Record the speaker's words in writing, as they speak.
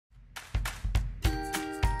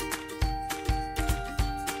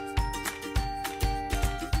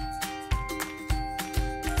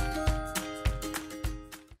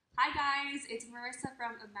Marissa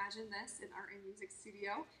from Imagine This in Art and Music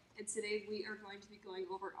Studio, and today we are going to be going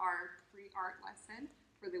over our pre-art lesson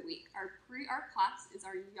for the week. Our pre-art class is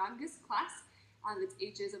our youngest class. Its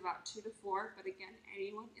ages about 2 to 4, but again,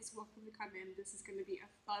 anyone is welcome to come in. This is going to be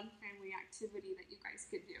a fun family activity that you guys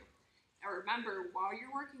could do. Now remember, while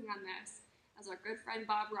you're working on this, as our good friend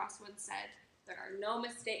Bob Ross once said, there are no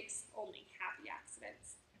mistakes, only happy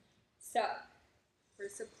accidents. So,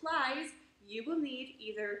 for supplies, you will need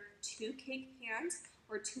either 2 cake pans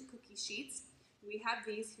or 2 cookie sheets. We have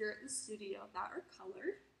these here at the studio that are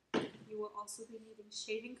colored. You will also be needing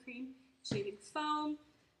shaving cream, shaving foam,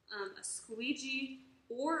 a squeegee,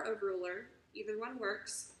 or a ruler. Either one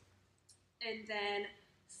works. And then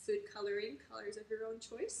food coloring, colors of your own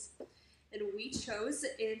choice. And we chose,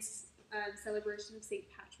 in celebration of St.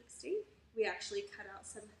 Patrick's Day, we actually cut out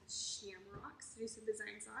some shamrocks to do some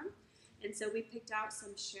designs on. And so we picked out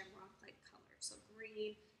some shamrock-like colors, so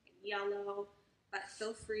green and yellow, but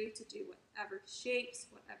feel free to do whatever shapes,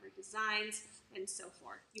 whatever designs, and so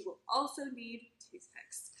forth. You will also need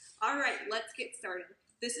toothpicks. All right, let's get started.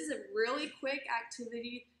 This is a really quick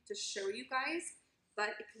activity to show you guys, but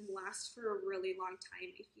it can last for a really long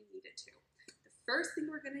time if you need it to. The first thing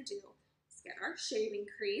we're gonna do is get our shaving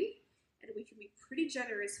cream, and we can be pretty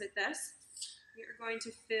generous with this. We are going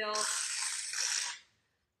to fill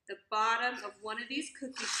the bottom of one of these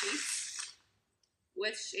cookie sheets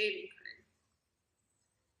with shaving cream.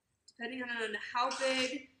 Depending on how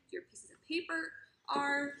big your pieces of paper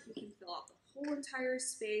are, you can fill out the whole entire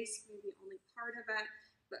space, maybe only part of it,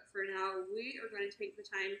 but for now, we are going to take the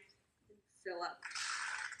time and fill up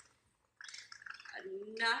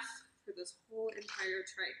enough for this whole entire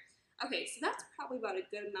tray. Okay, so that's probably about a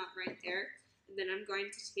good amount right there. And then I'm going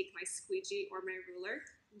to take my squeegee or my ruler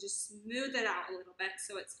and just smooth it out a little bit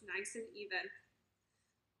so it's nice and even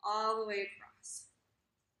all the way across.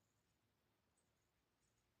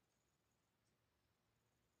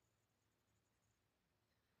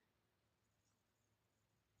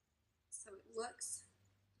 So it looks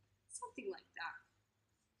something like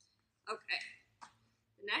that. Okay,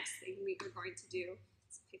 the next thing we are going to do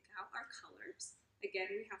is pick out our colors. Again,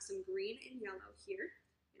 we have some green and yellow here,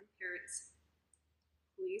 and parents,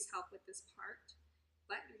 please help with this part.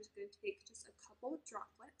 But you're just going to take just a couple of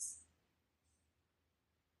droplets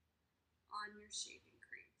on your shaving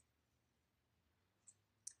cream.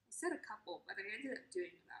 I said a couple, but I ended up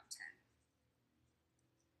doing about 10.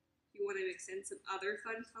 If you want to mix in some other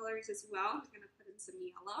fun colors as well, I'm going to put in some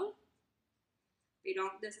yellow. They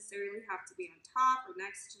don't necessarily have to be on top or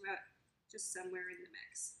next to it, just somewhere in the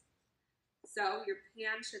mix. So your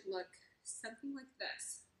pan should look something like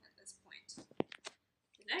this at this point.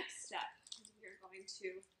 The next step is we are going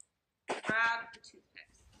to grab the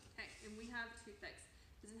toothpicks. Okay, and we have toothpicks.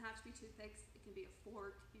 It doesn't have to be toothpicks. It can be a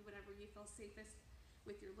fork, it can be whatever you feel safest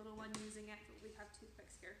with your little one using it, but we have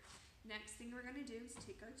toothpicks here. Next thing we're gonna do is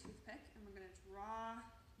take our toothpick and we're gonna draw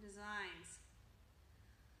designs.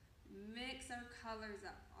 Mix our colors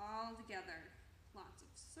up all together. Lots of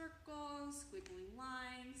circles, squiggly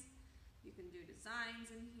lines. You can do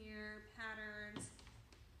designs in here, patterns,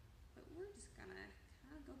 but we're just gonna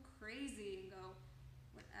kind of go crazy and go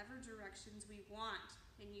whatever directions we want.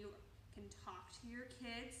 And you can talk to your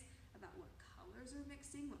kids about what colors are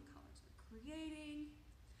mixing, what colors are creating.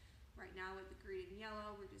 Right now with the green and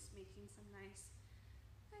yellow, we're just making some nice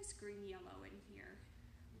green yellow in here,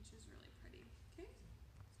 which is really pretty. Okay,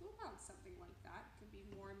 so about something like that. It can be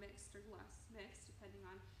more mixed or less mixed, depending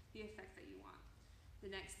on the effect that you want. The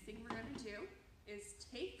next thing we're gonna do is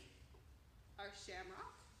take our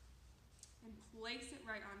shamrock and place it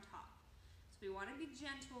right on top. So we want to be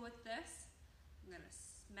gentle with this. I'm going to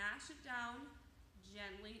smash it down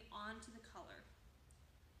gently onto the color.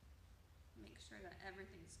 Make sure that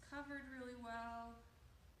everything's covered really well.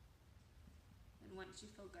 And once you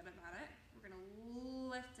feel good about it, we're going to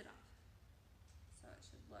lift it up. So it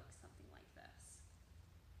should look something like this.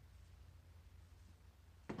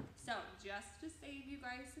 So just to save you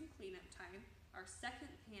guys some cleanup time, our second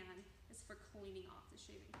pan is for cleaning off the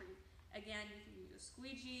shaving cream. Again, you can use a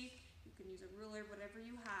squeegee, you can use a ruler, whatever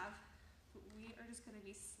you have, but we are just going to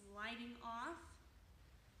be sliding off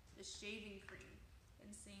the shaving cream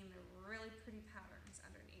and seeing the really pretty patterns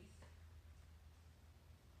underneath.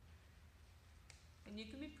 And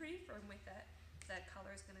you can be pretty firm with it, that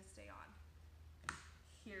color is going to stay on.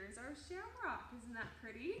 Here's our shamrock, isn't that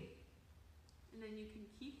pretty? And then you can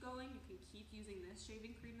keep going, you can keep using this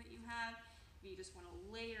shaving cream that you have. If you just want to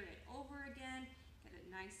layer it over again, get it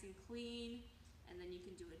nice and clean, and then you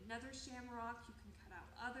can do another shamrock. You can cut out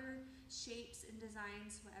other shapes and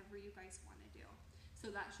designs, whatever you guys want to do.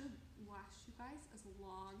 So that should last you guys as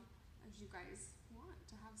long as you guys want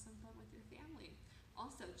to have some fun with your family.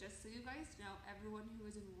 Also, just so you guys know, everyone who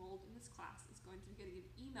is enrolled in this class is going to be getting an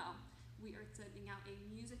email. We are sending out a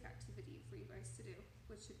music activity for you guys to do,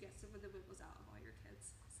 which should get some of the wiggles out of all your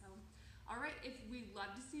kids. So, all right, we'd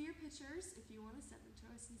love to see your pictures if you want to send them to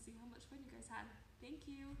us and see how much fun you guys had. Thank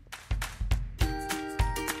you.